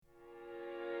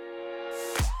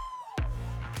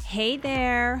Hey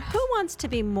there, who wants to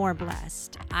be more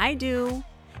blessed? I do.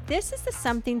 This is the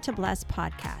Something to Bless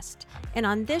podcast. And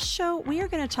on this show, we are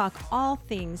going to talk all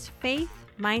things faith,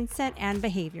 mindset, and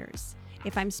behaviors.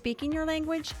 If I'm speaking your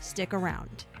language, stick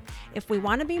around. If we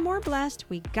want to be more blessed,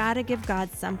 we got to give God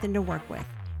something to work with.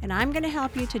 And I'm going to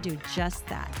help you to do just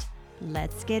that.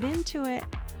 Let's get into it.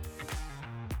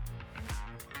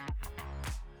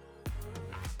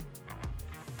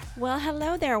 Well,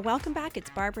 hello there. Welcome back.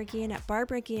 It's Barbara Guillen at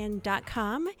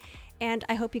barbaraguillen.com, and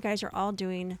I hope you guys are all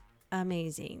doing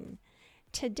amazing.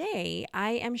 Today,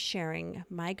 I am sharing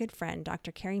my good friend,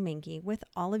 Dr. Carrie Menke, with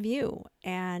all of you,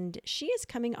 and she is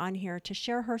coming on here to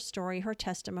share her story, her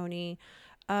testimony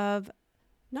of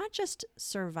not just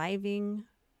surviving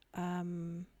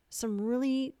some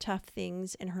really tough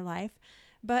things in her life,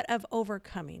 but of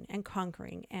overcoming and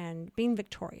conquering and being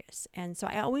victorious. And so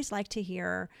I always like to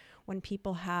hear when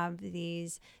people have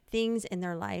these things in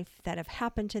their life that have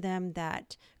happened to them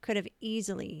that could have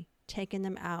easily taken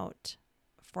them out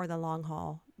for the long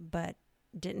haul, but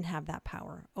didn't have that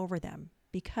power over them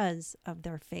because of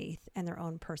their faith and their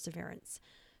own perseverance.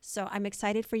 So I'm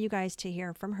excited for you guys to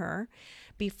hear from her.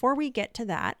 Before we get to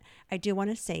that, I do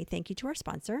want to say thank you to our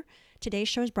sponsor. Today's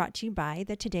show is brought to you by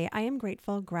the Today I Am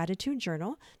Grateful Gratitude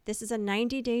Journal. This is a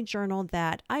 90-day journal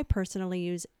that I personally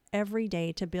use every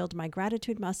day to build my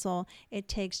gratitude muscle. It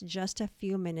takes just a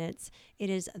few minutes. It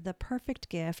is the perfect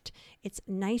gift. It's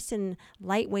nice and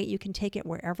lightweight. You can take it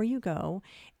wherever you go,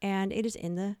 and it is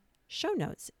in the show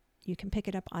notes. You can pick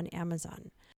it up on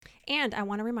Amazon. And I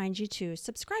want to remind you to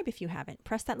subscribe if you haven't.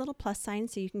 Press that little plus sign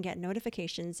so you can get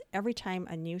notifications every time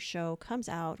a new show comes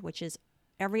out, which is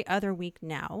every other week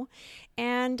now,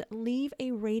 and leave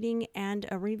a rating and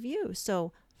a review.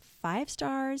 So 5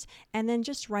 stars, and then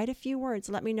just write a few words.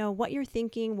 Let me know what you're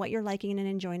thinking, what you're liking and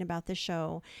enjoying about the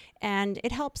show. And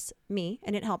it helps me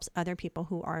and it helps other people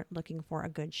who are looking for a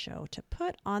good show to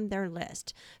put on their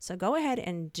list. So go ahead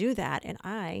and do that, and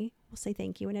I will say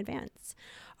thank you in advance.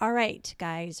 All right,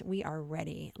 guys, we are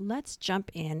ready. Let's jump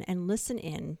in and listen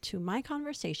in to my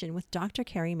conversation with Dr.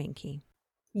 Carrie Menke.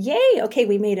 Yay. Okay,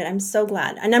 we made it. I'm so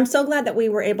glad. And I'm so glad that we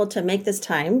were able to make this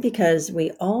time because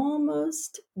we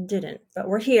almost didn't, but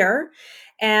we're here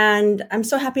and I'm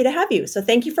so happy to have you. So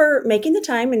thank you for making the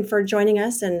time and for joining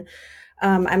us. And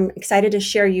I'm excited to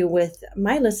share you with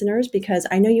my listeners because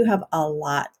I know you have a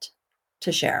lot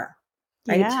to share.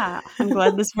 Right? Yeah, I'm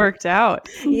glad this worked out.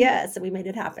 Yes, we made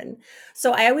it happen.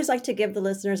 So I always like to give the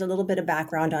listeners a little bit of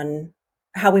background on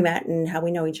how we met and how we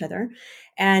know each other.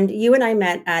 And you and I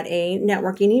met at a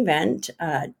networking event.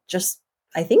 I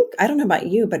don't know about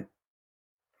you, but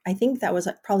I think that was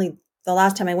probably the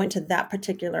last time I went to that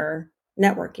particular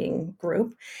networking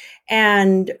group.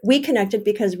 And we connected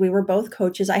because we were both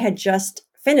coaches. I had just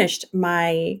finished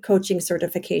my coaching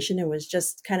certification and was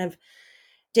just kind of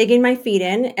digging my feet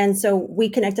in. And so we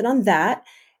connected on that.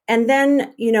 And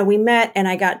then, we met and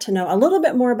I got to know a little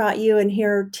bit more about you and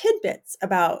hear tidbits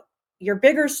about your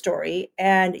bigger story.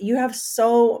 And you have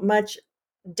so much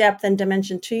depth and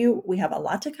dimension to you. We have a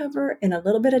lot to cover in a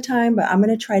little bit of time, but I'm going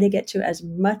to try to get to as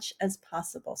much as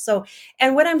possible. So,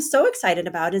 and what I'm so excited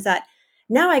about is that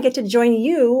now I get to join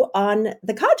you on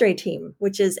the Cadre team,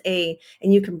 which is and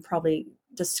you can probably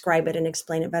describe it and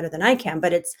explain it better than I can,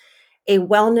 but it's a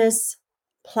wellness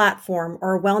platform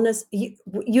or wellness.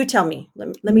 You tell me,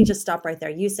 let me just stop right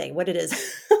there. You say what it is.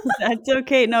 That's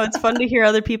okay. No, it's fun to hear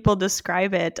other people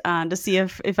describe it to see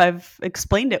if I've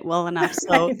explained it well enough.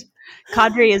 So right.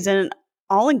 Cadre is an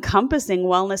all-encompassing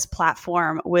wellness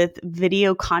platform with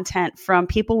video content from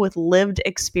people with lived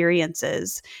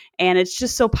experiences. And it's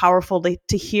just so powerful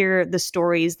to hear the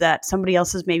stories that somebody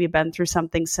else has maybe been through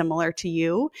something similar to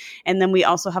you. And then we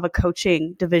also have a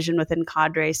coaching division within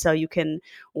Cadre. So you can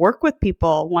work with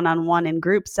people one-on-one in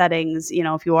group settings,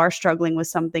 if you are struggling with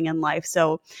something in life.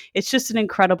 So it's just an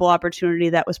incredible opportunity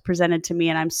that was presented to me.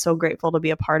 And I'm so grateful to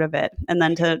be a part of it. And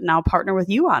then to now partner with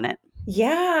you on it.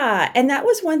 Yeah. And that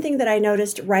was one thing that I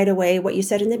noticed right away, what you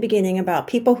said in the beginning about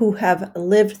people who have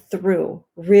lived through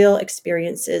real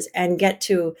experiences and get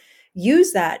to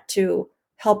use that to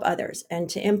help others and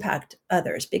to impact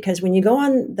others. Because when you go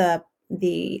on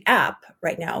the app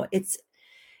right now, it's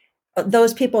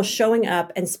those people showing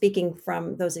up and speaking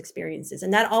from those experiences.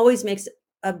 And that always makes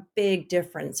a big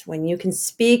difference when you can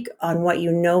speak on what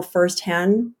you know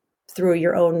firsthand through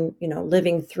your own,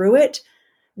 living through it.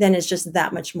 Then it's just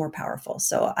that much more powerful.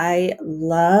 So I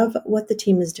love what the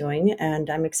team is doing and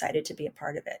I'm excited to be a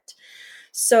part of it.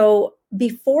 So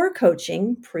before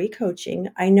coaching, pre-coaching,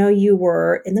 I know you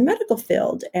were in the medical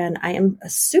field and I am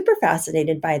super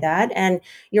fascinated by that. And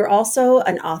you're also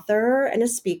an author and a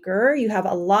speaker. You have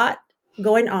a lot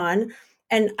going on.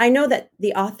 And I know that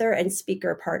the author and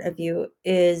speaker part of you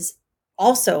is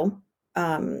also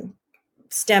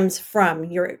stems from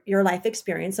your life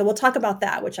experience. So we'll talk about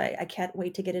that, which I can't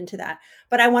wait to get into that.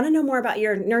 But I want to know more about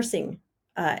your nursing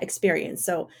experience.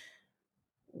 So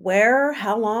where,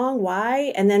 how long,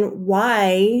 why, and then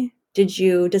why did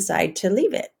you decide to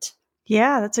leave it?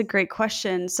 Yeah, that's a great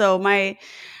question. So my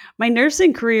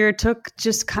nursing career took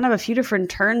just kind of a few different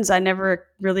turns I never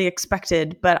really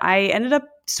expected, but I ended up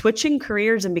switching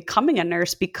careers and becoming a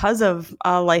nurse because of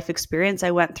a life experience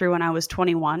I went through when I was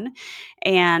 21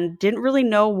 and didn't really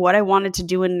know what I wanted to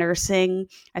do in nursing.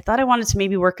 I thought I wanted to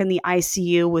maybe work in the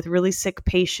ICU with really sick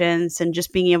patients and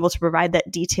just being able to provide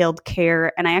that detailed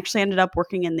care. And I actually ended up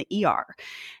working in the ER.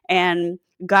 And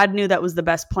God knew that was the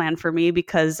best plan for me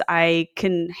because I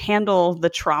can handle the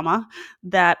trauma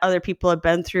that other people have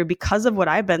been through because of what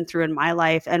I've been through in my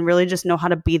life and really just know how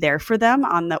to be there for them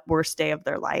on the worst day of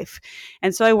their life.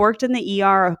 And so I worked in the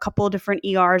ER, a couple of different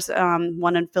ERs,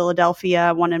 one in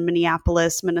Philadelphia, one in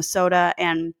Minneapolis, Minnesota,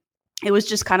 and it was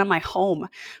just kind of my home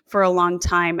for a long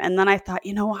time. And then I thought,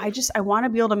 I want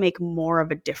to be able to make more of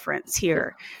a difference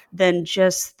here than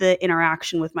just the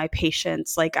interaction with my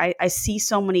patients. Like I see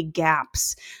so many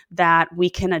gaps that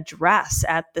we can address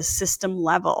at the system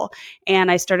level. And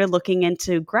I started looking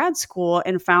into grad school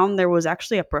and found there was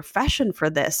actually a profession for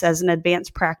this as an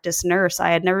advanced practice nurse. I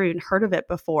had never even heard of it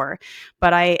before,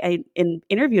 but I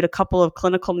interviewed a couple of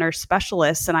clinical nurse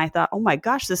specialists and I thought, oh my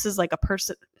gosh, this is like a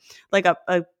person, like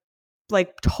a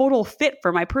total fit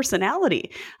for my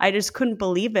personality. I just couldn't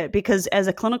believe it because as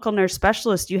a clinical nurse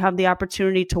specialist, you have the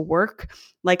opportunity to work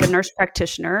like a nurse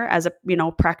practitioner as a,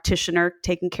 practitioner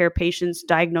taking care of patients,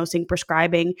 diagnosing,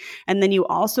 prescribing. And then you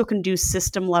also can do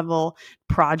system level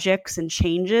projects and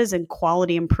changes and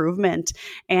quality improvement.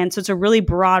 And so it's a really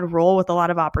broad role with a lot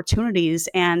of opportunities.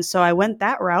 And so I went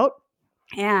that route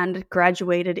and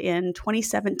graduated in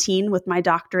 2017 with my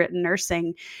doctorate in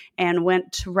nursing and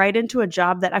went right into a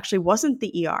job that actually wasn't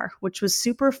the ER, which was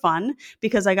super fun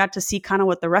because I got to see kind of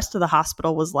what the rest of the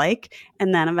hospital was like,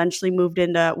 and then eventually moved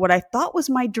into what I thought was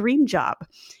my dream job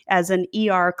as an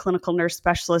ER clinical nurse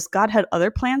specialist. God had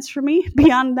other plans for me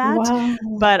beyond that, Wow.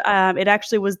 but it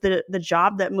actually was the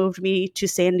job that moved me to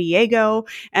San Diego,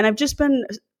 and I've just been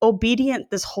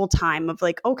obedient this whole time of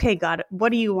like, okay, God,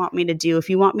 what do you want me to do? If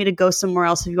you want me to go somewhere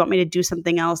else, if you want me to do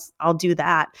something else, I'll do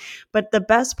that. But the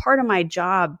best part of my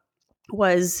job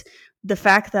was the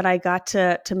fact that I got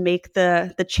to make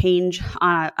the change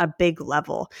on a big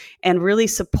level and really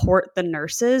support the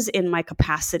nurses in my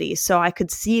capacity. So I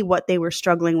could see what they were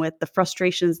struggling with, the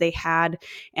frustrations they had,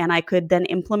 and I could then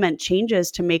implement changes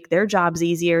to make their jobs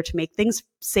easier, to make things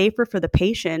safer for the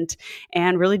patient,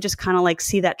 and really just kind of like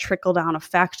see that trickle down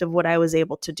effect of what I was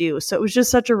able to do. So it was just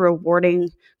such a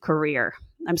rewarding career.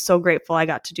 I'm so grateful I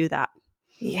got to do that.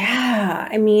 Yeah.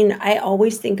 I mean, I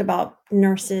always think about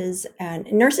nurses and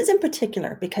nurses in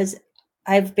particular because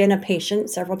I've been a patient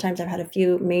several times. I've had a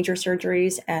few major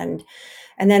surgeries and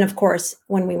then of course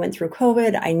when we went through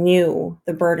COVID, I knew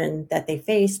the burden that they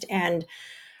faced. And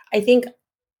I think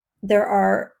there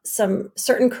are some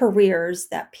certain careers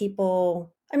that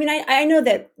people, I mean, I know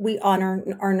that we honor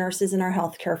our nurses in our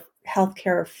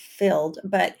healthcare field,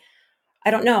 but I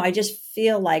don't know. I just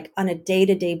feel like on a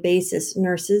day-to-day basis,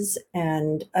 nurses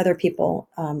and other people,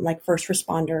 like first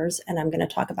responders, and I'm going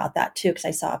to talk about that too because I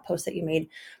saw a post that you made,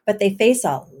 but they face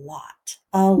a lot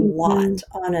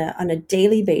Mm-hmm. on a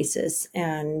daily basis,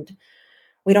 and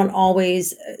we don't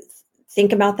always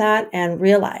think about that and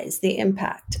realize the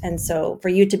impact. And so, for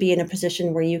you to be in a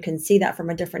position where you can see that from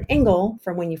a different angle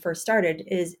from when you first started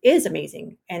is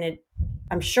amazing, and it,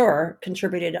 I'm sure,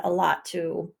 contributed a lot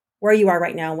to where you are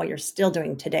right now and what you're still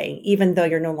doing today, even though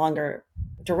you're no longer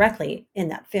directly in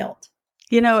that field.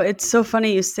 It's so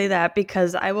funny you say that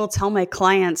because I will tell my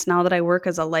clients now that I work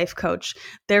as a life coach,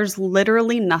 there's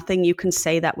literally nothing you can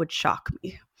say that would shock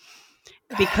me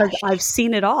because I've Gosh.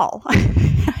 seen it all.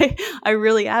 I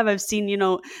really have. I've seen,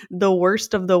 the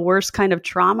worst of the worst kind of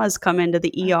traumas come into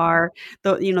the ER,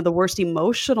 the worst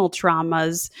emotional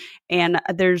traumas. And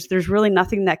there's really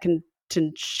nothing that can to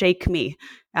shake me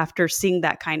after seeing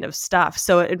that kind of stuff.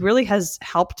 So it really has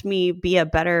helped me be a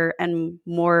better and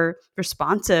more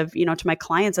responsive, to my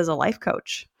clients as a life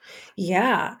coach.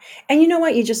 Yeah. And you know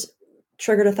what? You just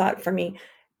triggered a thought for me.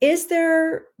 Is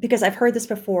there, because I've heard this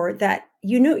before, that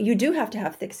you do have to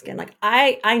have thick skin. Like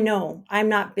I know I'm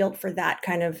not built for that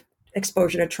kind of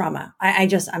exposure to trauma.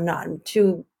 I'm not. I'm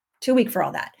too weak for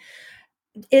all that.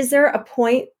 Is there a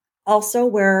point also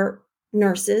where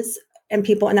nurses and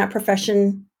people in that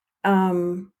profession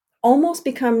almost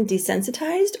become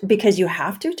desensitized because you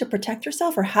have to protect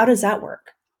yourself, or how does that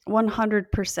work?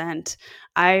 100%.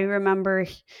 I remember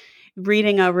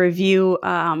reading a review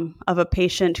of a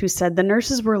patient who said the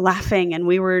nurses were laughing and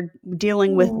we were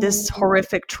dealing with this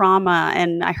horrific trauma,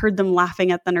 and I heard them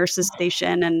laughing at the nurses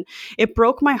station, and it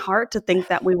broke my heart to think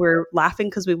that we were laughing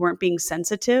because we weren't being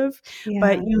sensitive.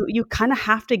 But Yeah. you kind of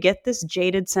have to get this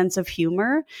jaded sense of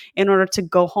humor in order to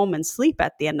go home and sleep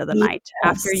at the end of the night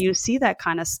after Yes. you see that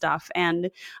kind of stuff.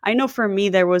 And I know for me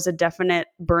there was a definite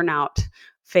burnout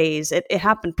phase. It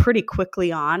happened pretty quickly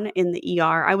on in the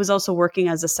ER. I was also working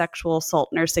as a sexual assault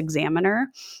nurse examiner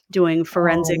doing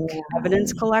forensic Oh,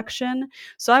 evidence collection.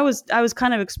 So I was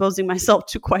kind of exposing myself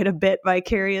to quite a bit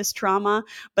vicarious trauma,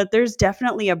 but there's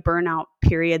definitely a burnout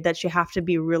period that you have to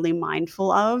be really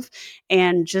mindful of,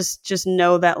 and just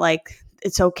know that like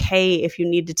it's okay if you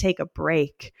need to take a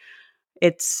break.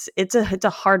 It's a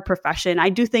hard profession. I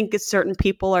do think certain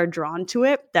people are drawn to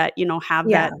it that, have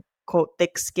yeah. that quote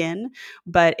thick skin,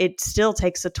 but it still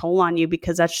takes a toll on you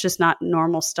because that's just not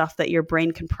normal stuff that your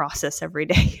brain can process every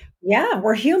day. Yeah,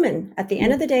 we're human. At the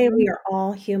end of the day, we Mhm. are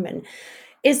all human.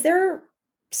 Is there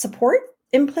support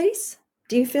in place?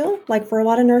 Do you feel like for a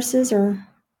lot of nurses or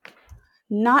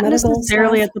Not medical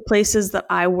necessarily staff? at the places that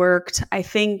I worked. I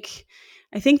think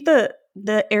the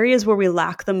areas where we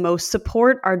lack the most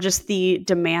support are just the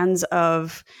demands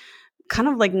of kind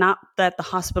of like, not that the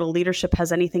hospital leadership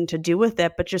has anything to do with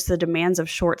it, but just the demands of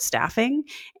short staffing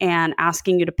and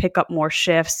asking you to pick up more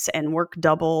shifts and work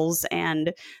doubles,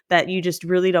 and that you just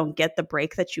really don't get the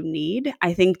break that you need.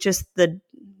 I think just the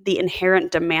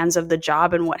inherent demands of the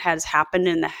job and what has happened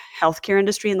in the healthcare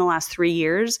industry in the last 3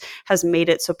 years has made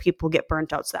it so people get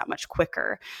burnt out so that much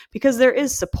quicker, because there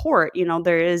is support,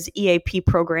 there is EAP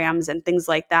programs and things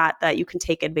like that you can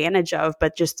take advantage of,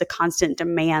 but just the constant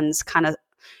demands kind of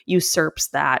usurps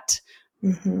that,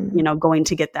 Hmm. going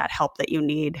to get that help that you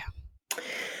need.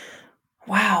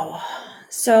 Wow.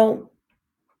 So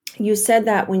you said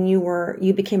that when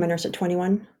you became a nurse at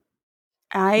 21. Is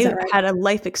I that right? had a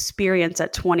life experience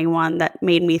at 21 that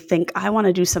made me think I want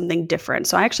to do something different.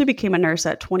 So I actually became a nurse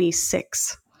at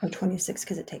 26. Or 26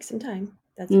 because it takes some time.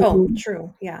 Mhm.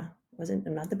 True. Yeah.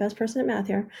 I'm not the best person at math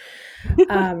here.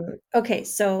 Okay,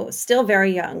 so still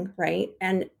very young, right?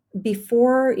 And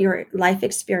before your life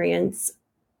experience,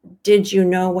 did you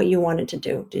know what you wanted to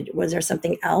do? Was there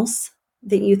something else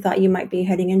that you thought you might be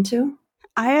heading into?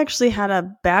 I actually had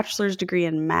a bachelor's degree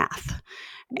in math,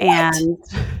 What? and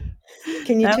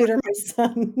Can you that tutor my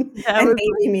son that and was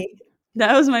maybe me?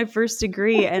 that was my first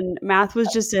degree, and math was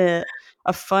just a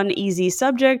fun, easy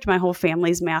subject. My whole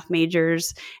family's math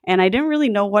majors, and I didn't really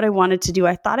know what I wanted to do.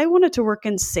 I thought I wanted to work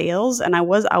in sales, and I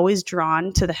was always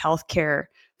drawn to the healthcare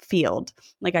field.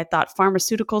 Like I thought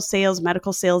pharmaceutical sales,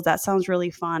 medical sales, that sounds really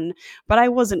fun, but I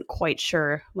wasn't quite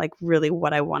sure like really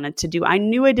what I wanted to do. I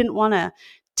knew I didn't want to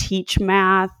teach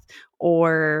math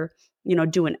or,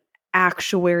 do an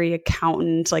actuary,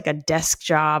 accountant, like a desk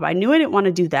job. I knew I didn't want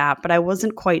to do that, but I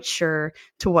wasn't quite sure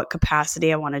to what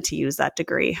capacity I wanted to use that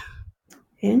degree.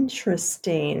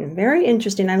 Interesting. Very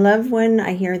interesting. I love when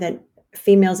I hear that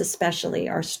females, especially,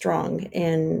 are strong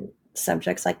in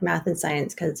subjects like math and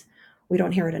science because we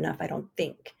don't hear it enough, I don't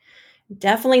think.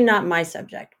 Definitely not my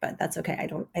subject, but that's okay.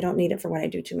 I don't need it for what I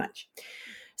do too much.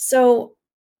 So,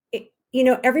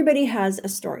 everybody has a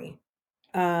story.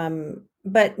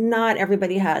 But not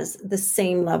everybody has the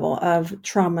same level of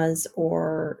traumas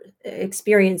or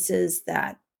experiences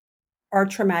that are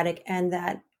traumatic and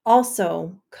that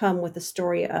also come with a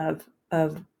story of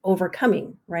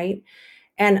overcoming, right?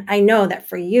 And I know that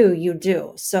for you, you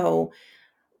do. So,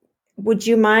 would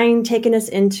you mind taking us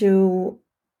into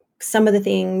some of the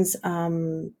things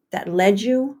that led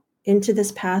you into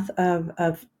this path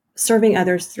of serving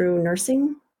others through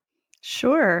nursing?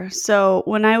 Sure. So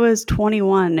when I was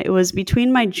 21, it was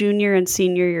between my junior and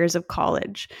senior years of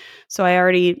college. So I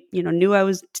already, knew I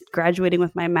was graduating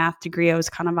with my math degree. I was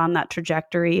kind of on that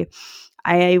trajectory.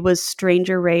 I was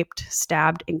stranger raped,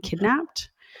 stabbed, and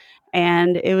kidnapped.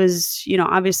 And it was,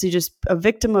 obviously just a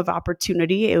victim of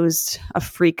opportunity. It was a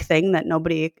freak thing that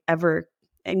nobody ever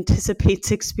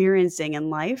anticipates experiencing in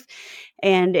life.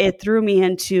 And it threw me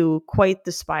into quite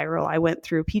the spiral. I went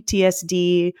through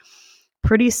PTSD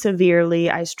pretty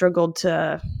severely. I struggled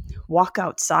to walk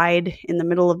outside in the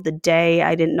middle of the day.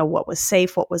 I didn't know what was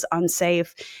safe, what was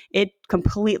unsafe. It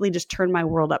completely just turned my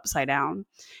world upside down.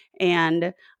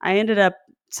 And I ended up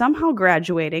somehow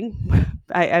graduating.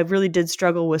 I really did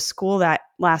struggle with school that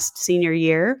last senior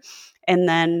year. And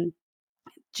then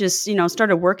just,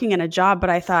 started working in a job, but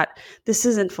I thought this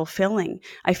isn't fulfilling.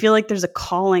 I feel like there's a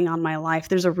calling on my life.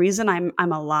 There's a reason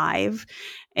I'm alive.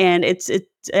 And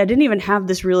I didn't even have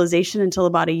this realization until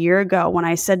about a year ago when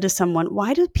I said to someone,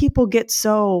 why do people get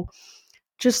so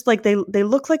just like they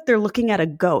look like they're looking at a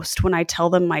ghost when I tell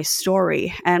them my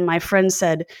story? And my friend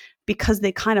said, because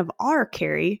they kind of are,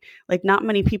 Carrie. Like, not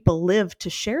many people live to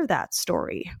share that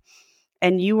story.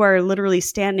 And you are literally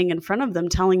standing in front of them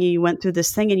telling you went through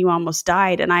this thing and you almost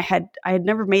died. And I had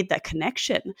never made that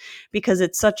connection because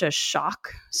it's such a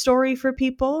shock story for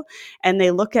people. And they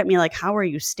look at me like, how are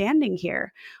you standing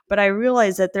here? But I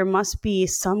realized that there must be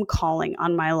some calling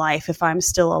on my life if I'm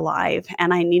still alive.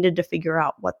 And I needed to figure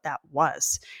out what that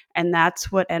was. And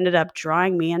that's what ended up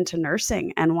drawing me into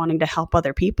nursing and wanting to help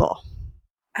other people.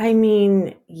 I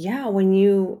mean, yeah, like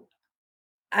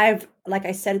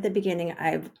I said at the beginning,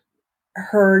 I've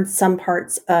heard some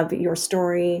parts of your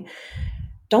story.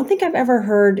 Don't think I've ever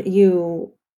heard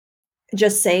you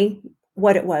just say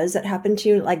what it was that happened to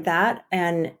you like that.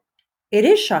 And it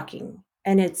is shocking.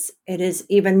 And it is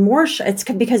even more, it's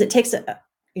because it takes a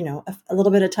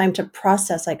little bit of time to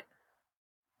process, like,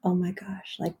 oh my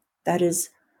gosh, like that is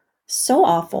so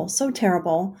awful, so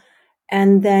terrible.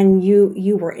 And then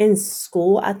you were in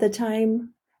school at the time.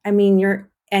 I mean, you're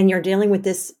dealing with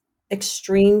this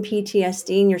extreme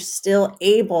PTSD, and you're still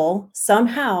able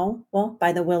somehow, well,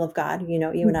 by the will of God, you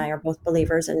and I are both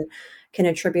believers and can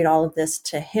attribute all of this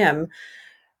to him,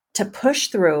 to push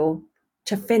through,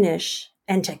 to finish,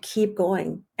 and to keep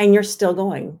going. And you're still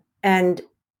going. And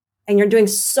you're doing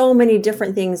so many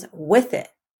different things with it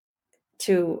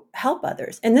to help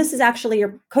others. And this is actually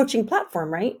your coaching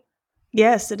platform, right?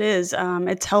 Yes, it is.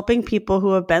 It's helping people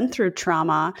who have been through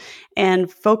trauma and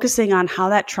focusing on how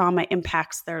that trauma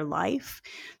impacts their life.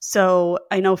 So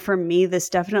I know for me, this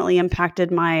definitely impacted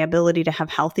my ability to have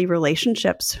healthy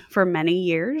relationships for many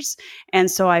years. And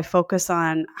so I focus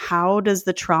on, how does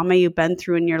the trauma you've been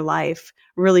through in your life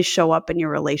really show up in your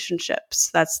relationships?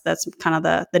 That's kind of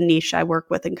the niche I work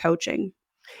with in coaching.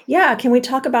 Yeah. Can we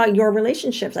talk about your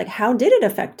relationships? Like, how did it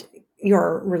affect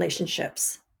your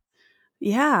relationships?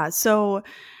 Yeah. So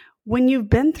when you've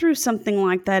been through something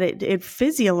like that, it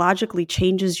physiologically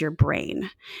changes your brain,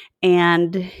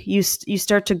 and you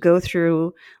start to go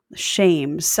through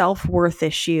shame, self-worth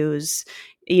issues.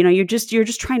 You're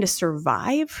just trying to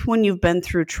survive when you've been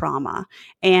through trauma,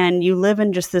 and you live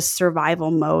in just this survival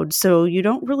mode. So you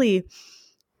don't really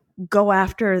go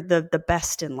after the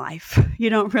best in life. You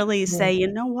don't really say, you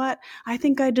know what, I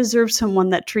think I deserve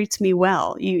someone that treats me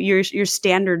well. Your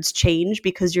standards change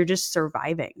because you're just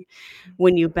surviving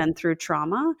when you've been through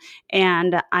trauma.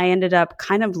 And I ended up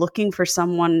kind of looking for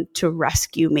someone to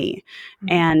rescue me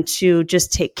and to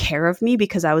just take care of me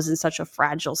because I was in such a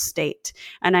fragile state.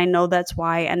 And I know that's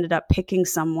why I ended up picking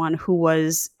someone who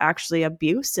was actually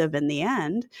abusive in the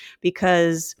end,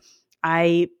 because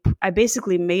I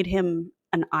basically made him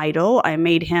an idol. I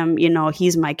made him,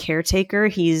 he's my caretaker.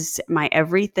 He's my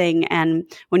everything. And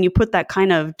when you put that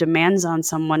kind of demands on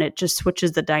someone, it just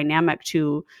switches the dynamic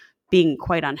to being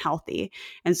quite unhealthy.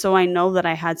 And so I know that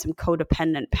I had some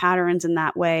codependent patterns in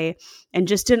that way, and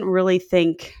just didn't really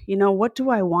think, what do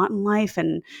I want in life?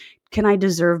 And can I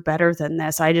deserve better than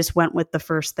this? I just went with the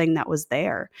first thing that was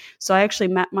there. So I actually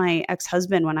met my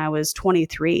ex-husband when I was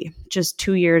 23, just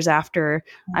 2 years after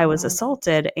I was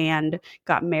assaulted, and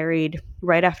got married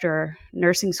right after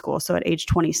nursing school. So at age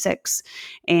 26,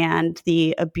 and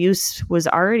the abuse was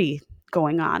already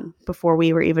going on before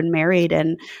we were even married.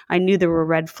 And I knew there were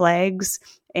red flags,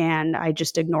 and I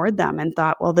just ignored them and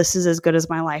thought, well, this is as good as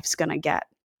my life's going to get.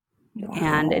 Wow.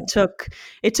 And it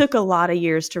took a lot of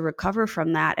years to recover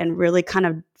from that and really kind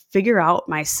of figure out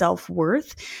my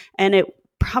self-worth. And it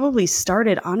probably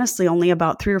started, honestly, only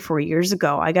about 3 or 4 years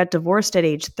ago. I got divorced at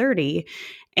age 30,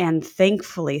 and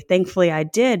thankfully I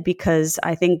did, because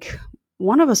I think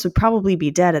one of us would probably be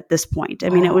dead at this point. I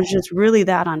mean, it was just really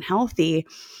that unhealthy.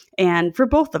 And for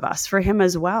both of us, for him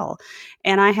as well.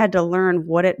 And I had to learn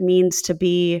what it means to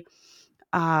be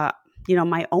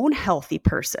my own healthy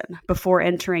person before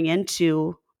entering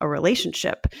into a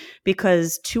relationship,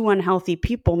 because two unhealthy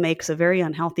people makes a very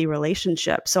unhealthy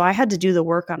relationship. So I had to do the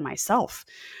work on myself.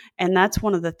 And that's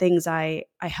one of the things I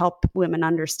help women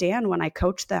understand when I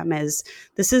coach them, is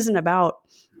this isn't about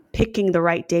picking the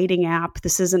right dating app.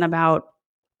 This isn't about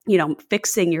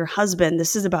fixing your husband.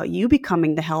 This is about you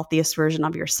becoming the healthiest version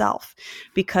of yourself,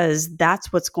 because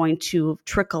that's what's going to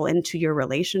trickle into your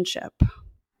relationship.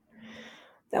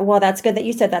 Well, that's good that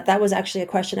you said that. That was actually a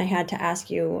question I had to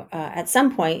ask you at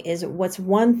some point, is what's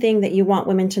one thing that you want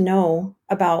women to know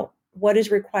about what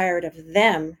is required of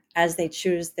them as they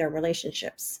choose their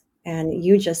relationships? And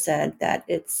you just said that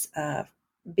it's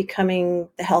becoming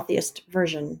the healthiest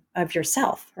version of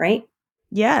yourself, right?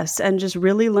 Yes, and just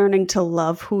really learning to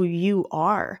love who you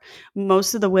are.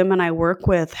 Most of the women I work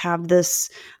with have this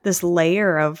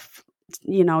layer of,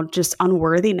 just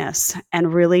unworthiness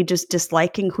and really just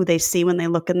disliking who they see when they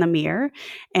look in the mirror,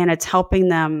 and it's helping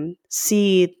them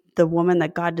see the woman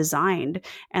that God designed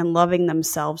and loving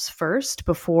themselves first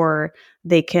before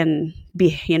they can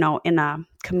be, in a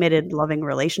committed loving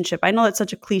relationship. I know that's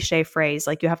such a cliche phrase,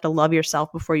 like you have to love yourself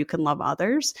before you can love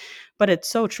others, but it's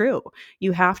so true.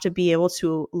 You have to be able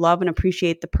to love and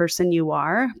appreciate the person you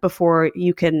are before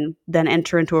you can then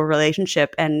enter into a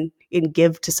relationship and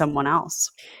give to someone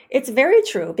else. It's very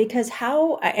true because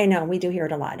how I know we do hear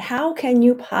it a lot. How can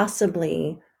you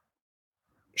possibly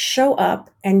show up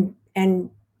and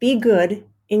be good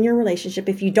in your relationship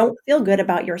if you don't feel good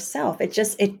about yourself?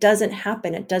 It doesn't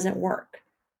happen. It doesn't work.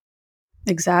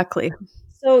 Exactly.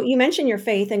 So you mentioned your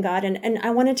faith in God, and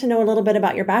I wanted to know a little bit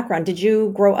about your background. Did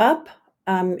you grow up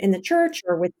in the church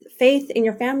or with faith in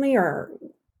your family, or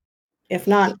if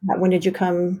not, when did you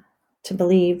come to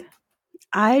believe?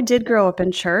 I did grow up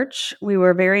in church. We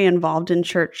were very involved in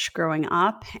church growing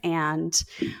up, and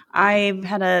I've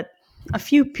had a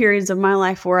few periods of my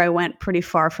life where I went pretty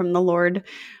far from the Lord.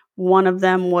 One of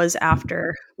them was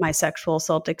after my sexual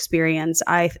assault experience.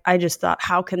 I just thought,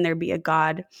 how can there be a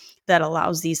God that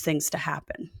allows these things to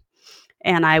happen?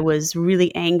 And I was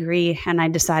really angry, and I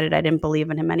decided I didn't believe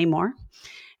in him anymore.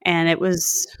 And it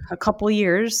was a couple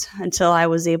years until I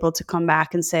was able to come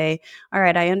back and say, all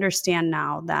right, I understand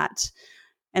now that.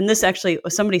 And this actually,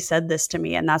 somebody said this to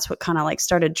me, and that's what kind of like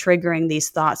started triggering these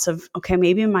thoughts of, okay,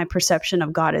 maybe my perception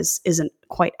of God isn't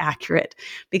quite accurate,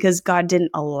 because God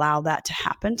didn't allow that to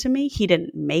happen to me. He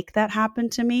didn't make that happen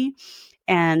to me.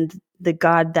 And the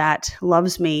God that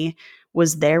loves me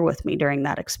was there with me during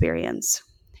that experience.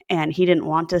 And he didn't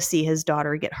want to see his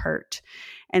daughter get hurt.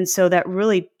 And so that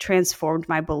really transformed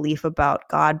my belief about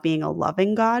God being a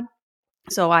loving God.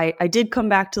 So I did come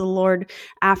back to the Lord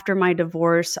after my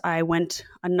divorce. I went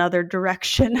another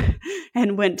direction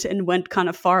and went kind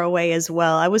of far away as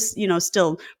well. I was,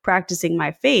 still practicing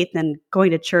my faith and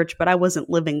going to church, but I wasn't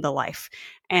living the life.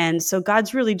 And so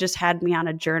God's really just had me on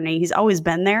a journey. He's always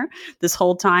been there this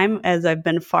whole time as I've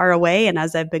been far away and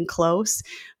as I've been close,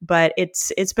 but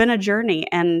it's been a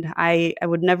journey, and I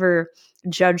would never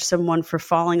judge someone for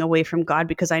falling away from God,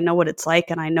 because I know what it's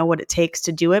like and I know what it takes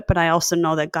to do it. But I also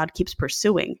know that God keeps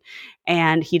pursuing,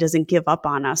 and he doesn't give up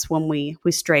on us when we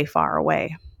stray far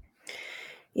away.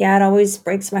 Yeah, it always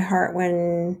breaks my heart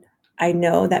when I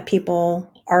know that people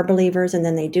are believers and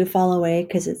then they do fall away,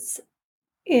 because it's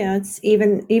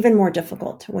even more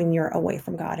difficult when you're away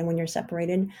from God and when you're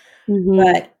separated. Mm-hmm.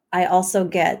 But I also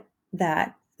get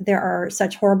that there are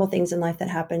such horrible things in life that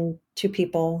happen to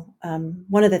people.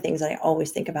 One of the things that I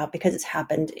always think about, because it's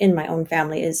happened in my own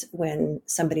family, is when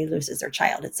somebody loses their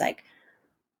child. It's like,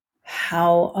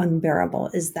 how unbearable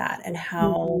is that? And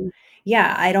how, Mm-hmm.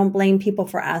 yeah, I don't blame people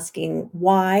for asking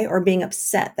why or being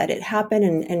upset that it happened.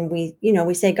 And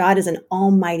we say God is an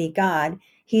almighty God.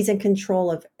 He's in control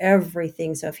of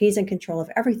everything. So if he's in control of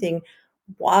everything,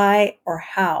 why or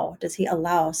how does he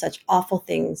allow such awful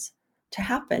things to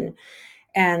happen?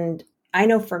 And I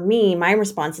know for me, my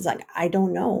response is like, I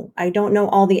don't know. I don't know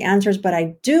all the answers, but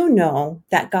I do know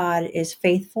that God is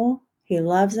faithful. He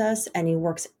loves us and he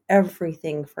works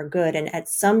everything for good. And at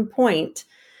some point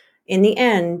in the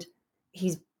end,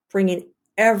 he's bringing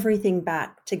everything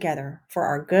back together for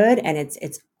our good, and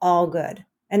it's all good.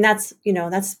 And that's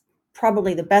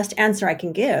probably the best answer I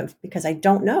can give, because I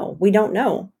don't know. We don't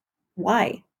know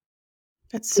why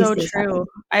That's these so things true.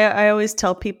 happen. I always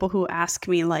tell people who ask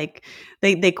me, like,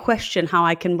 they question how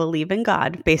I can believe in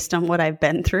God based on what I've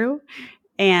been through.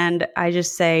 And I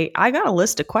just say, I got a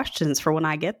list of questions for when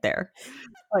I get there.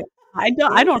 Like, I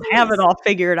don't have it Yes. all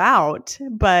figured out,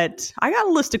 but I got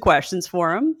a list of questions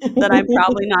for him that I'm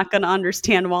probably not going to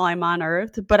understand while I'm on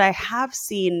earth, but I have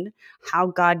seen how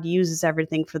God uses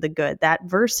everything for the good. That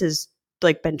verse has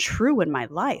like been true in my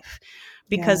life,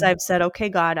 because Yeah. I've said, okay,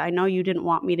 God, I know you didn't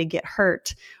want me to get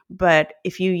hurt, but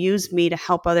if you use me to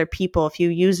help other people, if you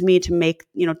use me to make,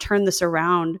 turn this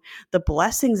around, the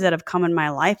blessings that have come in my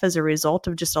life as a result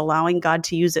of just allowing God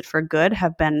to use it for good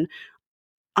have been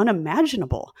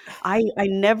unimaginable. I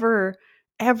never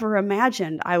ever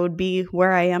imagined I would be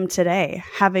where I am today,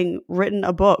 having written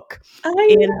a book I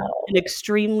in know. an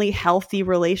extremely healthy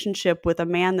relationship with a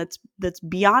man that's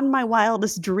beyond my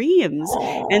wildest dreams.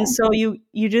 And Oh, so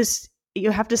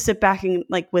you have to sit back and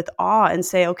like with awe and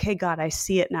say, okay, God, I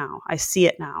see it now. I see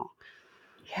it now.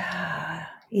 yeah.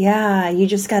 Yeah, you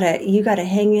gotta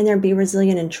hang in there, be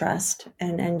resilient and trust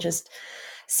and just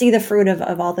see the fruit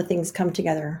of all the things come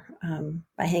together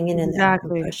by hanging in there and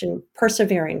Exactly. pushing,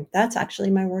 persevering. That's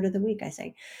actually my word of the week, I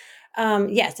say.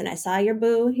 Yes, and I saw your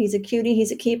boo. He's a cutie.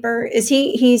 He's a keeper.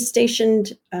 He's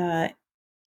stationed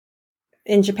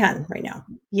in Japan right now?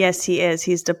 Yes, he is.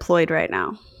 He's deployed right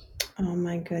now. Oh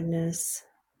my goodness.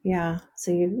 Yeah.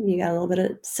 So you got a little bit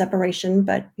of separation,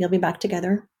 but you'll be back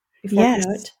together before you know Yes.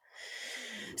 it.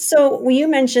 So when you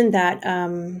mentioned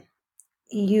that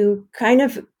you kind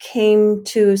of came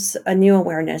to a new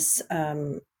awareness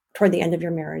toward the end of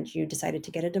your marriage, you decided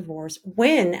to get a divorce.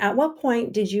 At what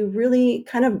point did you really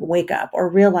kind of wake up or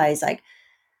realize like,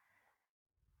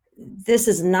 this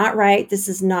is not right, this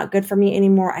is not good for me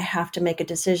anymore, I have to make a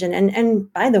decision?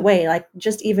 And by the way, like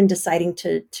just even deciding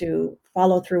to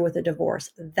follow through with a divorce,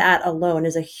 that alone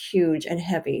is a huge and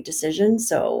heavy decision.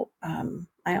 So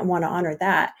I want to honor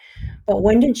that. But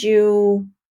when did you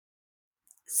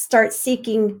start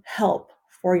seeking help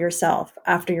for yourself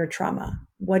after your trauma?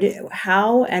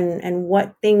 How and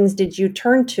what things did you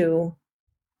turn to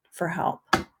for help?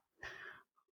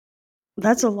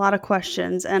 That's a lot of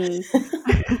questions, and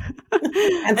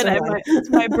Answer one.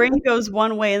 my brain goes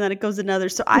one way and then it goes another.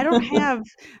 So I don't have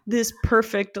this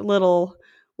perfect little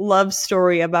love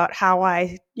story about how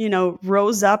I,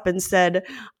 rose up and said,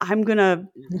 I'm going to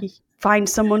find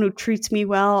someone who treats me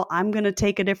well. I'm going to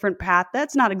take a different path.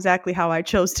 That's not exactly how I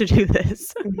chose to do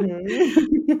this. Mhm.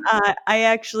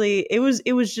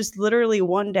 It was just literally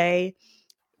one day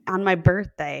on my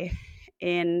birthday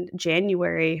in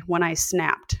January when I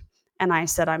snapped and I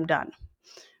said, I'm done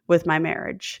with my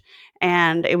marriage.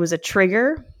 And it was a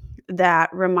trigger that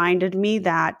reminded me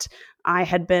that I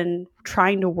had been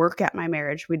trying to work at my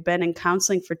marriage. We'd been in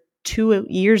counseling for 2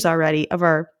 years already of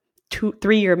our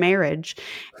 3-year marriage.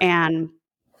 And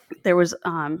there was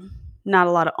not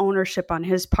a lot of ownership on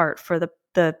his part for the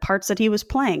parts that he was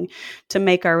playing to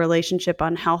make our relationship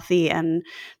unhealthy and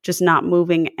just not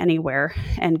moving anywhere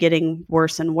and getting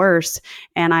worse and worse.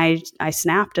 And I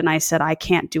snapped and I said, I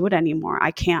can't do it anymore.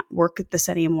 I can't work at this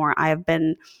anymore. I have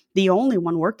been the only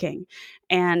one working.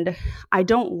 And I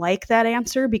don't like that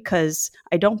answer because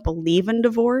I don't believe in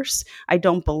divorce. I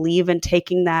don't believe in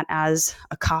taking that as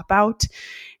a cop out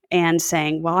and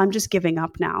saying, well, I'm just giving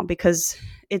up now. Because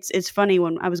it's funny,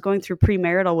 when I was going through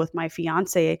premarital with my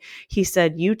fiance, he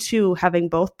said, you two, having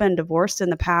both been divorced in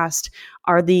the past,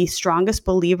 are the strongest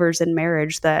believers in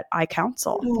marriage that I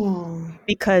counsel. Oh.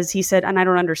 Because he said, and I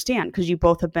don't understand, because you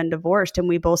both have been divorced. And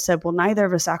we both said, well, neither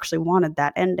of us actually wanted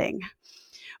that ending.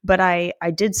 But I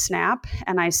did snap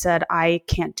and I said, I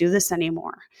can't do this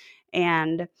anymore.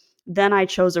 And then I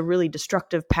chose a really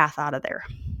destructive path out of there.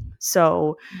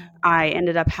 So I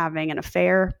ended up having an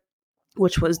affair,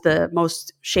 which was the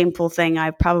most shameful thing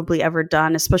I've probably ever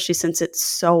done, especially since it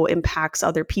so impacts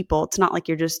other people. It's not like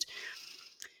you're just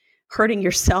hurting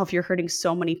yourself, you're hurting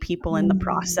so many people in the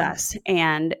process.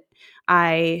 And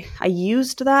I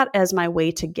used that as my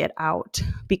way to get out,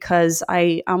 because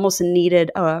I almost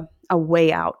needed a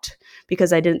way out,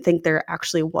 because I didn't think there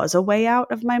actually was a way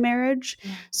out of my marriage.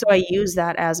 So I used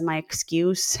that as my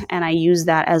excuse, and I used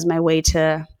that as my way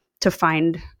to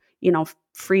find,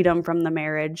 freedom from the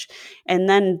marriage. And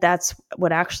then that's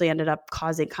what actually ended up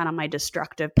causing kind of my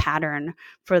destructive pattern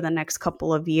for the next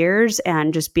couple of years,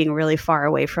 and just being really far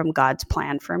away from God's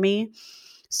plan for me.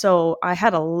 So I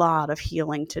had a lot of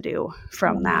healing to do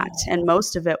from that. And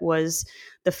most of it was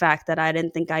the fact that I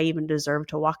didn't think I even deserved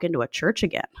to walk into a church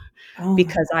again,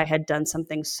 because I had done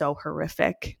something so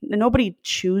horrific. Nobody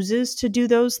chooses to do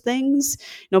those things.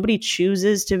 Nobody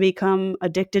chooses to become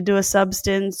addicted to a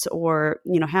substance or,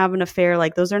 have an affair.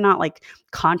 Like, those are not like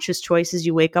conscious choices.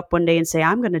 You wake up one day and say,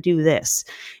 I'm going to do this.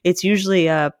 It's usually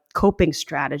a coping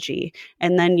strategy.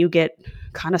 And then you get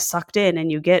kind of sucked in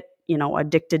and you get,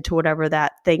 addicted to whatever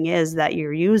that thing is that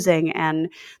you're using. And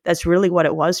that's really what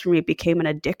it was for me. It became an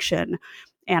addiction.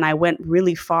 And I went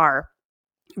really far.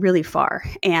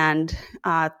 And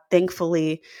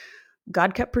thankfully,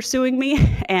 God kept pursuing me,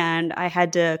 and I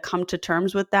had to come to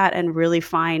terms with that and really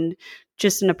find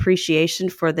just an appreciation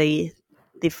for the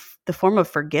form of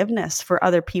forgiveness for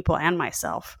other people and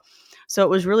myself. So it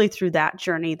was really through that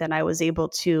journey that I was able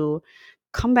to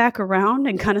come back around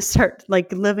and kind of start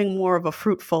like living more of a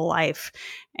fruitful life.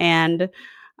 And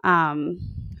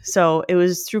so it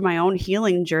was through my own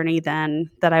healing journey then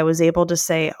that I was able to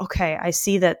say, okay, I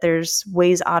see that there's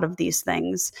ways out of these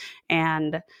things,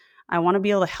 and I want to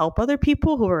be able to help other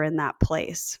people who are in that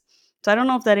place. So I don't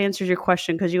know if that answers your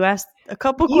question, because you asked a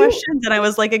couple questions and I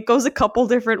was like, it goes a couple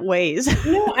different ways.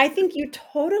 No, I think you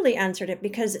totally answered it,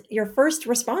 because your first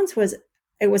response was,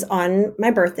 it was on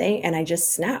my birthday and I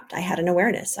just snapped. I had an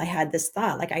awareness. I had this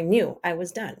thought, like I knew I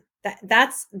was done.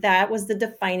 That was the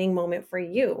defining moment for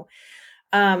you.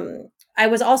 I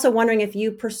was also wondering if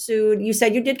you pursued, you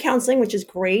said you did counseling, which is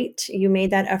great. You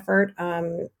made that effort.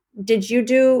 Did you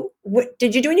do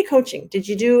any coaching? Did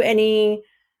you do any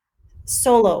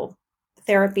solo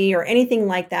therapy or anything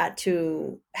like that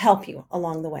to help you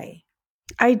along the way?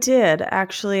 I did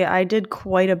actually. I did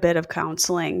quite a bit of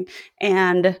counseling.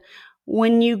 And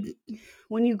when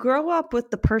you grow up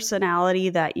with the personality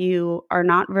that you are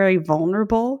not very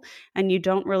vulnerable and you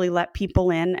don't really let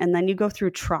people in, and then you go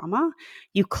through trauma,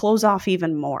 you close off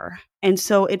even more. And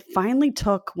so it finally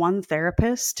took one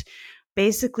therapist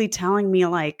basically telling me,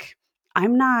 like,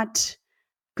 I'm not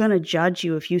gonna judge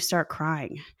you if you start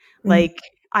crying. Mm. Like,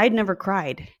 I'd never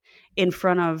cried in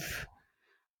front of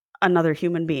another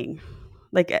human being,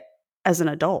 like, as an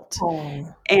adult.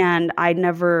 Oh, And I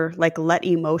never like let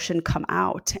emotion come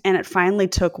out. And it finally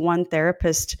took one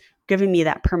therapist giving me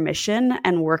that permission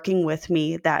and working with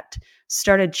me that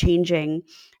started changing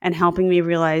and helping me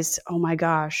realize, oh my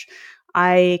gosh,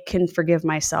 I can forgive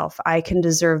myself. I can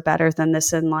deserve better than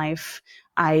this in life.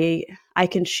 I I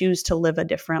can choose to live a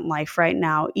different life right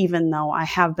now, even though I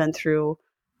have been through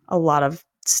a lot of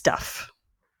stuff.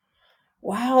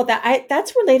 wow,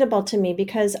 that's relatable to me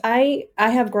because I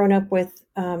have grown up with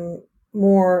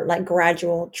more like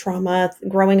gradual trauma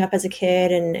growing up as a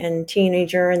kid and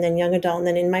teenager and then young adult and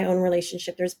then in my own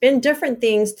relationship. There's been different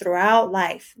things throughout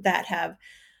life that have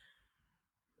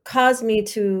caused me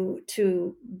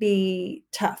to be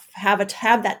tough, have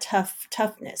that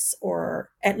toughness, or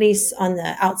at least on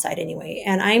the outside anyway.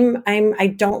 And I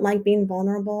don't like being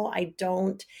vulnerable. I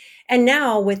don't. And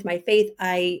now with my faith,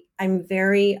 I'm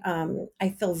very I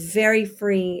feel very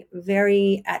free,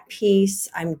 very at peace.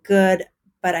 I'm good,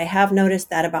 but I have noticed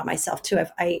that about myself too.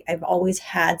 I've always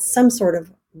had some sort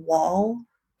of wall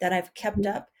that I've kept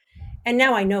up, and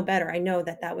now I know better. I know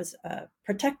that that was a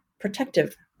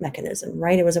protective mechanism,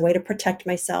 right? It was a way to protect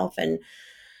myself. And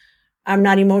I'm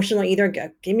not emotional either.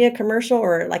 Give me a commercial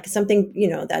or like something,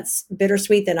 that's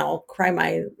bittersweet, then I'll cry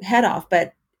my head off.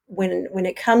 But when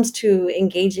it comes to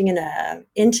engaging in a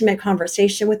intimate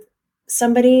conversation with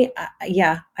somebody,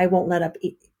 yeah, I won't let up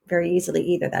very easily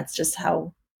either. That's just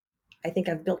how I think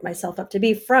I've built myself up to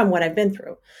be from what I've been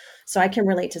through. So I can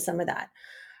relate to some of that.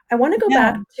 I want to go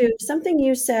Yeah. back to something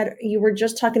you said you were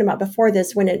just talking about before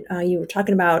this when you were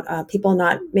talking about people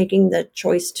not making the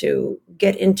choice to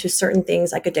get into certain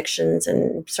things like addictions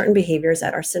and certain behaviors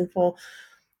that are sinful.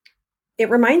 It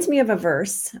reminds me of a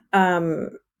verse.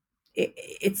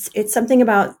 It's something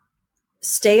about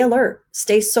stay alert,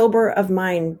 stay sober of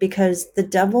mind, because the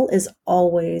devil is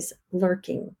always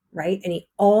lurking, right? And he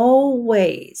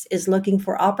always is looking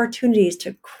for opportunities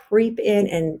to creep in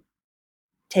and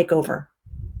take over.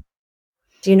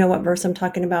 Do you know what verse I'm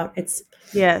talking about?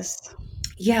 Yes.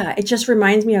 Yeah, it just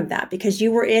reminds me of that because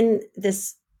you were in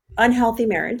this unhealthy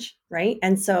marriage, right?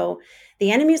 And so the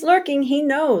enemy's lurking. He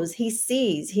knows, he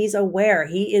sees, he's aware,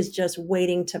 he is just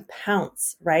waiting to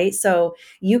pounce, right? So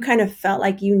you kind of felt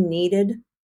like you needed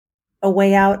a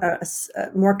way out, a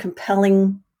more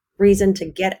compelling reason to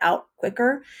get out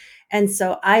quicker. And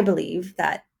so I believe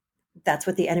that that's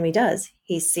what the enemy does.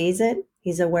 He sees it,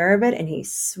 he's aware of it, and he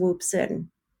swoops in.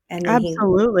 And then he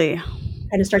Absolutely.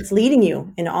 kind of starts leading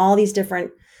you in all these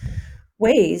different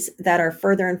ways that are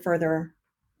further and further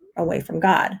away from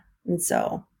God. And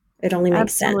so it only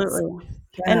makes sense. Absolutely.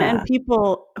 And Yeah.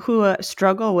 people who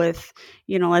struggle with,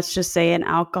 let's just say an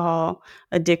alcohol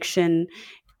addiction,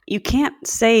 you can't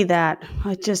say that,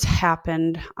 "Oh, it just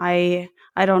happened. I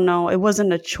don't know. It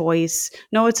wasn't a choice."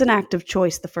 No, it's an active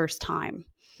choice the first time.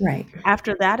 Right.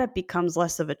 After that, it becomes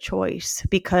less of a choice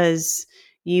because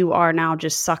you are now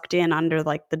just sucked in under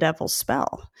like the devil's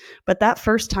spell. But that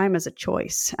first time is a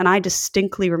choice. And I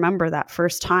distinctly remember that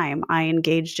first time I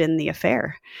engaged in the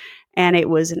affair. And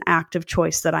it was an active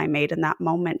choice that I made in that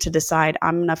moment to decide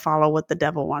I'm going to follow what the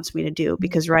devil wants me to do,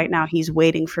 because right now he's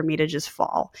waiting for me to just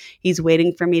fall. He's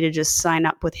waiting for me to just sign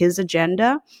up with his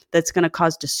agenda that's going to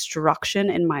cause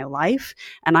destruction in my life.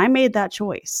 And I made that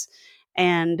choice.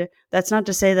 And that's not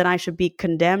to say that I should be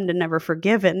condemned and never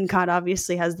forgiven. God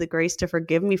obviously has the grace to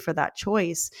forgive me for that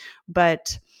choice,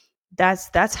 but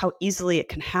that's how easily it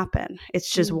can happen. It's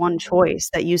just one choice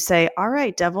that you say, "All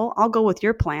right, devil, I'll go with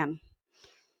your plan."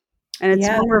 And it's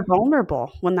Yeah. when we're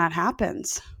vulnerable when that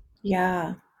happens.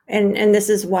 Yeah. And this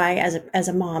is why as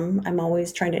a mom, I'm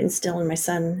always trying to instill in my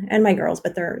son and my girls,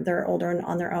 but they're older and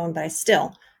on their own, but I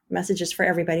still messages for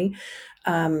everybody.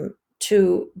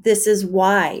 To this is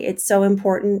why it's so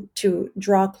important to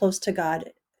draw close to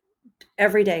God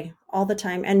every day, all the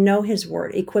time, and know his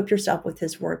word. Equip yourself with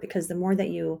his word, because the more that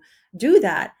you do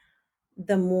that,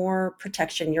 the more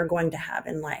protection you're going to have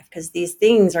in life, because these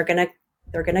things they're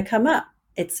going to come up.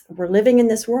 We're living in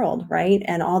this world, right?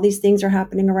 And all these things are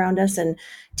happening around us and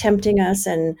tempting us.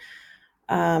 And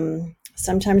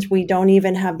sometimes we don't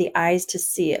even have the eyes to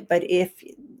see it. But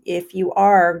if you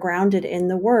are grounded in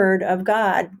the word of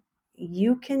God,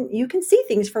 you can see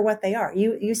things for what they are.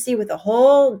 You see with a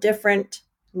whole different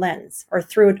lens, or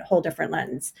through a whole different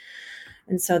lens.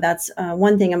 And so that's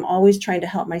one thing I'm always trying to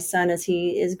help my son as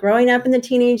he is growing up in the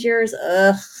teenage years.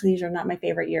 These are not my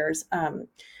favorite years.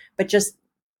 But just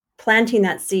planting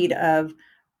that seed of,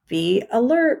 be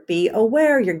alert, be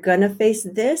aware. You're going to face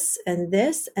this and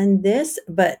this and this,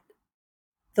 but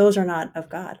those are not of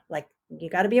God. Like, you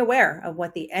got to be aware of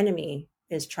what the enemy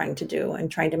is trying to do and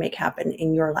trying to make happen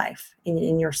in your life,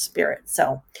 in your spirit.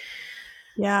 So,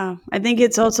 yeah, I think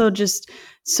it's also just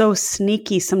so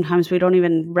sneaky. Sometimes we don't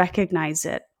even recognize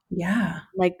it. yeah.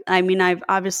 Like, I mean, I've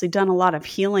obviously done a lot of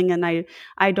healing, and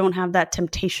I don't have that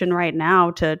temptation right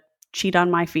now to cheat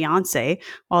on my fiance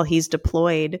while he's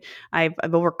deployed. I've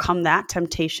overcome that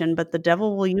temptation, but the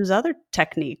devil will use other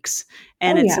techniques.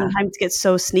 And Oh, it yeah. sometimes gets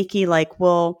so sneaky, like,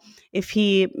 well, if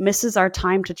he misses our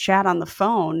time to chat on the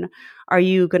phone, are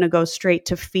you going to go straight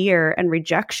to fear and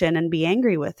rejection and be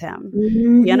angry with him?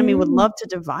 The enemy would Mm-hmm. love to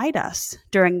divide us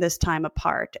during this time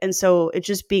apart. And so it's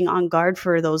just being on guard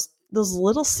for those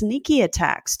little sneaky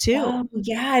attacks too. Oh,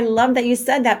 yeah. I love that you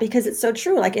said that, because it's so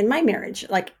true. Like in my marriage,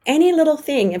 like any little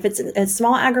thing, if it's a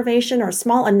small aggravation or a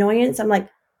small annoyance, I'm like,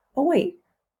 oh, wait,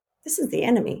 this is the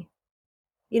enemy.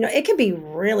 It can be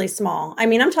really small. I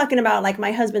mean, I'm talking about like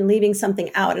my husband leaving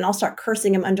something out, and I'll start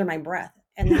cursing him under my breath.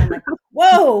 And then I'm like,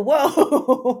 whoa,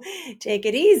 whoa, take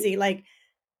it easy. Like,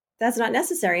 that's not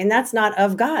necessary. And that's not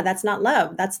of God. That's not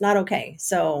love. That's not okay.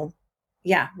 So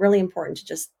yeah, really important to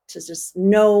just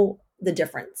know the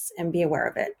difference and be aware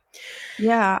of it.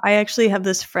 Yeah, I actually have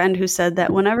this friend who said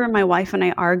that whenever my wife and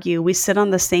I argue, we sit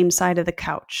on the same side of the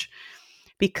couch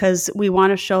because we want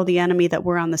to show the enemy that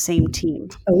we're on the same team.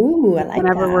 Oh, I like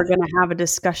Whenever we're that. going to have a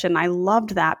discussion, I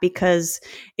loved that because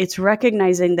it's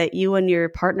recognizing that you and your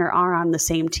partner are on the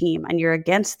same team and you're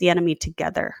against the enemy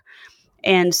together.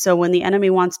 And so when the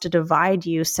enemy wants to divide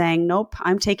you, saying, nope,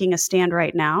 I'm taking a stand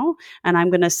right now. And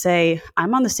I'm going to say,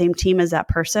 I'm on the same team as that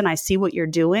person. I see what you're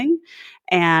doing.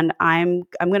 And I'm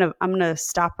going to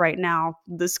stop right now,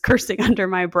 this cursing under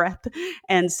my breath,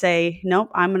 and say,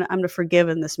 nope, I'm going to forgive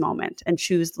in this moment and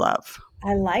choose love.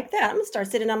 I like that. I'm gonna start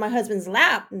sitting on my husband's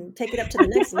lap and take it up to the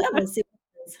next level and see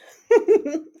what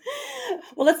happens.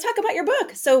 Well, let's talk about your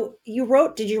book. So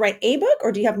did you write a book,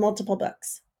 or do you have multiple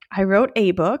books? I wrote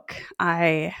a book.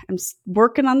 I am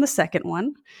working on the second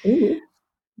one. Ooh.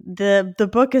 The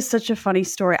book is such a funny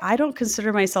story. I don't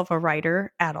consider myself a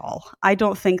writer at all. I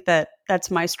don't think that that's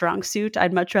my strong suit.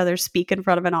 I'd much rather speak in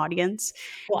front of an audience.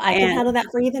 Well, I can And handle that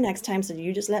for you the next time, so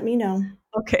you just let me know.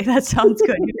 okay, that sounds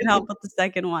good. You can help with the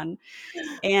second one.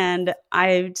 And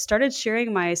I started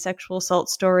sharing my sexual assault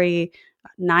story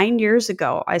 9 years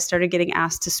ago. I started getting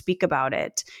asked to speak about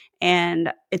it.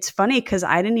 And it's funny because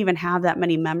I didn't even have that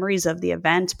many memories of the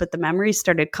event, but the memories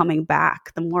started coming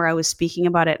back the more I was speaking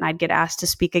about it. And I'd get asked to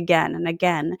speak again and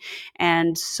again.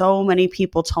 And so many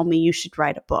people told me, you should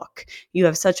write a book. You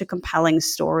have such a compelling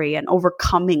story, an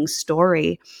overcoming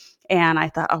story. And I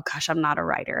thought, oh gosh, I'm not a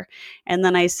writer. And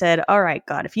then I said, all right,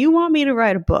 God, if you want me to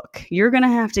write a book, you're going to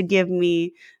have to give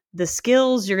me the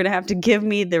skills. You're going to have to give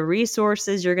me the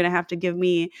resources. You're going to have to give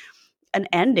me an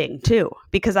ending too,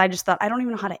 because I just thought, I don't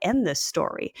even know how to end this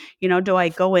story. Do I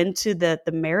go into the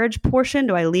marriage portion?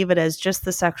 Do I leave it as just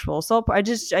the sexual assault? I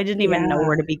didn't even know Yeah.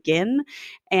 where to begin.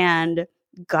 And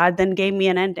God then gave me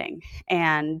an ending,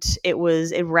 and it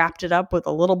wrapped it up with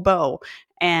a little bow,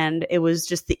 and it was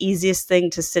just the easiest thing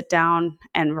to sit down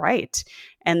and write.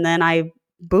 And then I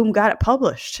boom got it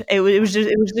published. It was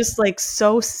just like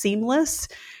so seamless.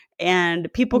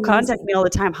 And people contact Amazing. me all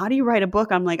the time. How do you write a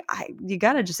book? I'm like, you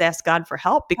got to just ask God for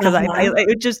help, because Uh-huh.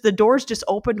 it just, the doors just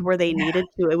opened where they Yeah. needed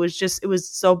to. It was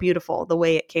so beautiful the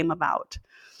way it came about.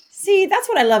 See, that's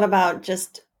what I love about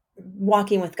just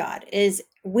walking with God, is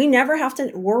we never have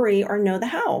to worry or know the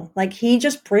how. Like, he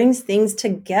just brings things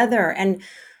together. And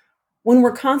when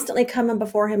we're constantly coming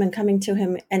before him and coming to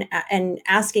him and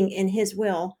asking in his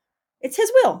will, it's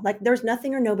his will. Like, there's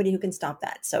nothing or nobody who can stop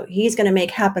that. So he's going to make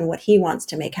happen what he wants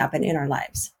to make happen in our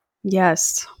lives.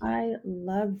 Yes. I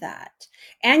love that.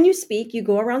 And you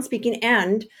go around speaking.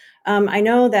 And I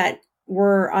know that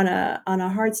we're on a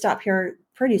hard stop here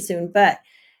pretty soon, but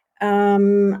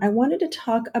I wanted to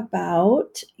talk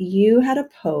about, you had a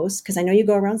post, because I know you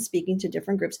go around speaking to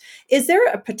different groups. Is there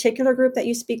a particular group that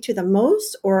you speak to the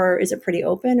most, or is it pretty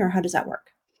open, or how does that work?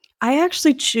 I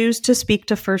actually choose to speak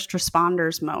to first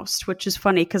responders most, which is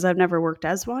funny because I've never worked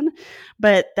as one.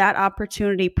 But that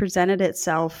opportunity presented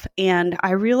itself, and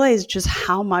I realized just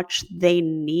how much they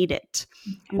need it.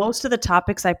 Most of the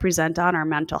topics I present on are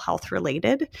mental health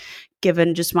related.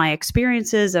 Given just my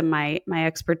experiences and my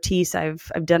expertise,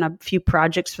 I've done a few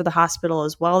projects for the hospital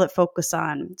as well that focus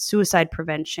on suicide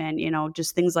prevention,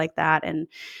 just things like that. And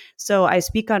so I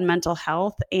speak on mental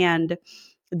health, and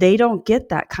they don't get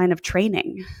that kind of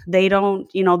training. They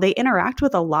don't, they interact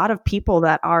with a lot of people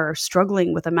that are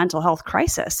struggling with a mental health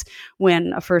crisis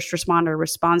when a first responder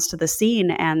responds to the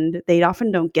scene, and they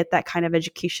often don't get that kind of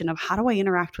education of how do I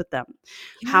interact with them?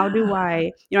 How do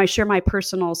Yeah. I share my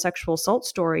personal sexual assault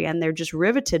story, and they're just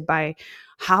riveted by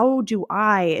how do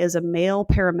I, as a male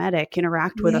paramedic,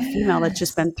 interact with a female that's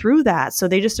just Yes. been through that? So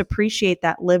they just appreciate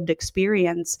that lived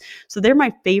experience. So they're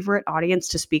my favorite audience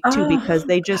to speak to because Oh,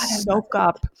 they God, I just love soak it.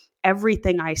 up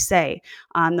everything I say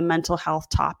on the mental health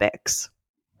topics.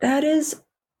 That is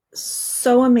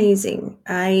so amazing.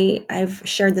 I've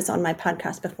shared this on my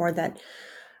podcast before that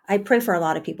I pray for a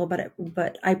lot of people,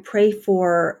 but I pray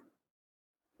for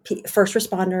first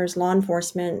responders, law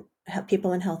enforcement,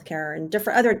 people in healthcare, and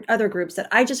different other groups that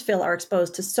I just feel are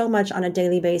exposed to so much on a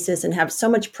daily basis and have so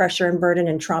much pressure and burden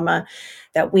and trauma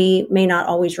that we may not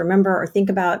always remember or think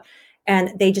about.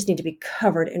 And they just need to be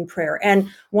covered in prayer. And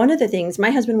one of the things,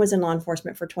 my husband was in law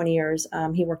enforcement for 20 years.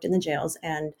 He worked in the jails.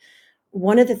 And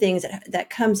one of the things that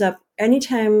comes up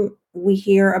anytime we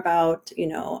hear about,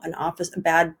 a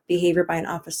bad behavior by an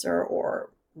officer or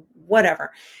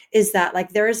whatever, is that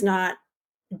like there is not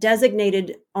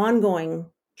designated ongoing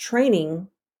training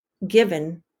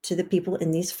given to the people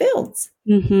in these fields.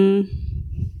 Mm-hmm.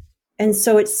 And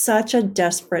so it's such a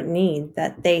desperate need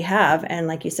that they have. And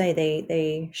like you say,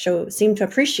 they seem to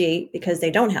appreciate because they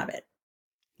don't have it.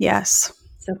 Yes.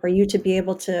 So for you to be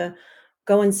able to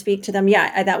go and speak to them,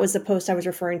 yeah, that was the post I was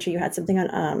referring to. You had something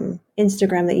on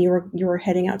Instagram that you were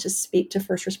heading out to speak to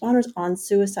first responders on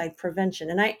suicide prevention,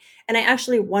 and I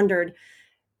actually wondered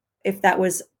if that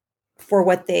was for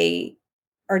what they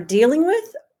are dealing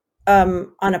with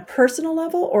on a personal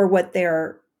level, or what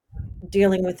they're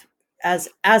dealing with as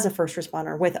a first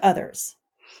responder with others.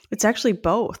 It's actually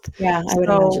both. Yeah, I would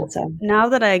imagine So so. now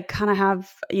that I kind of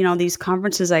have, these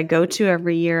conferences I go to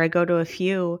every year, I go to a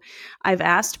few, I've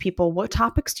asked people, what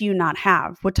topics do you not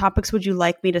have? What topics would you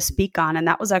like me to speak on? And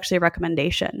that was actually a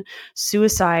recommendation.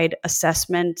 Suicide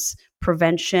assessments,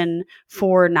 prevention,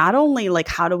 for not only like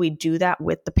how do we do that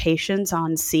with the patients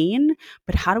on scene,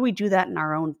 but how do we do that in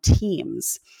our own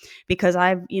teams? Because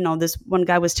this one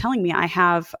guy was telling me I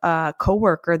have a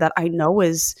coworker that I know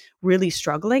is really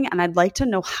struggling, and I'd like to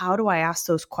know, how do I ask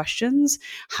those questions?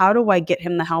 How do I get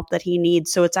him the help that he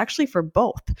needs? So it's actually for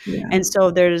both. Yeah. And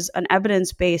so there's an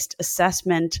evidence-based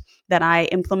assessment that I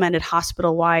implemented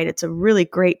hospital wide. It's a really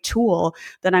great tool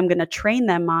that I'm going to train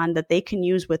them on, that they can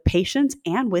use with patients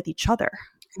and with each other.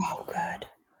 Oh, good.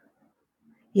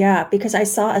 Yeah, because I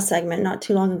saw a segment not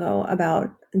too long ago about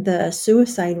the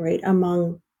suicide rate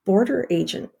among border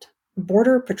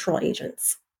patrol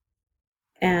agents.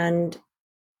 And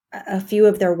a few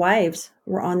of their wives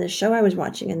were on this show I was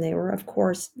watching, and they were, of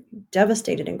course,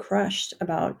 devastated and crushed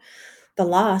about the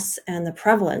loss and the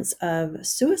prevalence of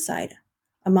suicide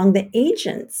among the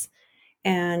agents.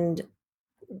 And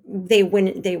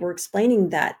when they were explaining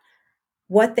that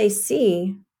what they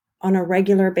see on a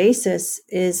regular basis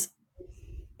is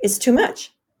too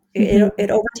much.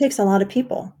 It overtakes a lot of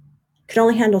people. Can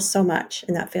only handle so much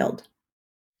in that field.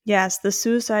 Yes, the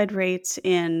suicide rates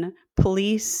in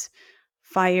police,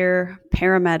 fire,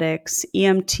 paramedics,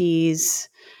 EMTs,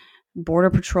 border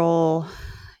patrol,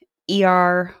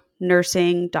 ER,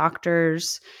 nursing,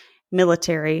 doctors,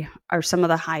 military are some of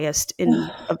the highest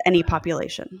of any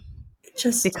population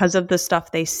Just because of the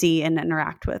stuff they see and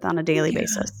interact with on a daily yeah,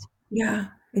 basis. yeah.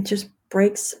 It just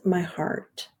breaks my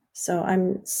heart. So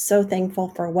I'm so thankful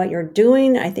for what you're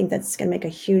doing. I think that's going to make a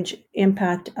huge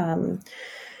impact. And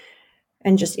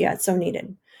just, yeah, it's so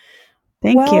needed.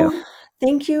 Thank you. Well,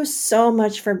 thank you so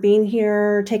much for being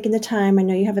here, taking the time. I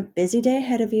know you have a busy day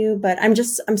ahead of you, but I'm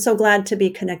so glad to be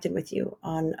connected with you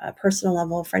on a personal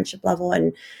level, friendship level,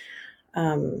 and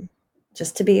um,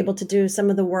 just to be able to do some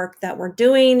of the work that we're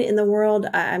doing in the world.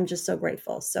 I'm just so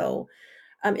grateful. So,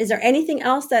 is there anything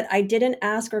else that I didn't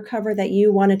ask or cover that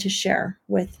you wanted to share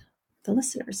with the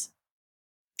listeners?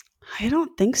 I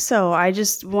don't think so. I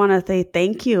just want to say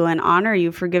thank you and honor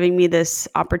you for giving me this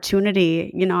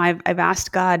opportunity. I've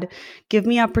asked God, give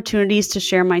me opportunities to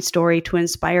share my story, to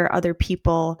inspire other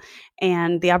people,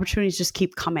 and the opportunities just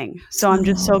keep coming. So I'm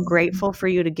just so grateful for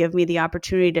you to give me the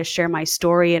opportunity to share my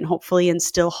story and hopefully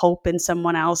instill hope in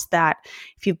someone else that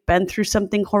if you've been through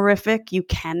something horrific, you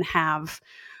can have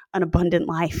an abundant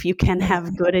life. You can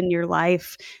have good in your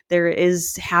life. There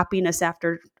is happiness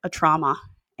after a trauma.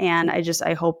 And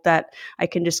I hope that I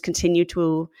can just continue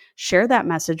to share that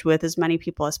message with as many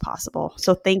people as possible.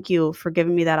 So thank you for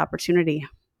giving me that opportunity.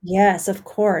 Yes, of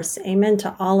course. Amen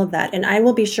to all of that. And I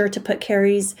will be sure to put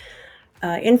Carrie's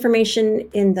information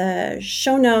in the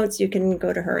show notes. You can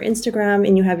go to her Instagram,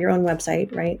 and you have your own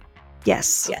website, right?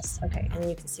 Yes. Yes. Okay. And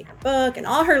you can see her book and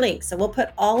all her links. So we'll put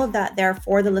all of that there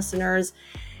for the listeners,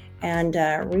 and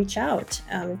reach out.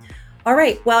 All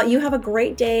right. Well, you have a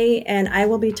great day, and I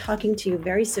will be talking to you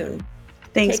very soon.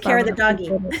 Thanks. Take care of the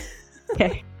doggy.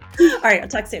 Okay. All right. I'll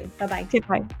talk soon. Bye-bye. Okay,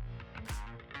 bye.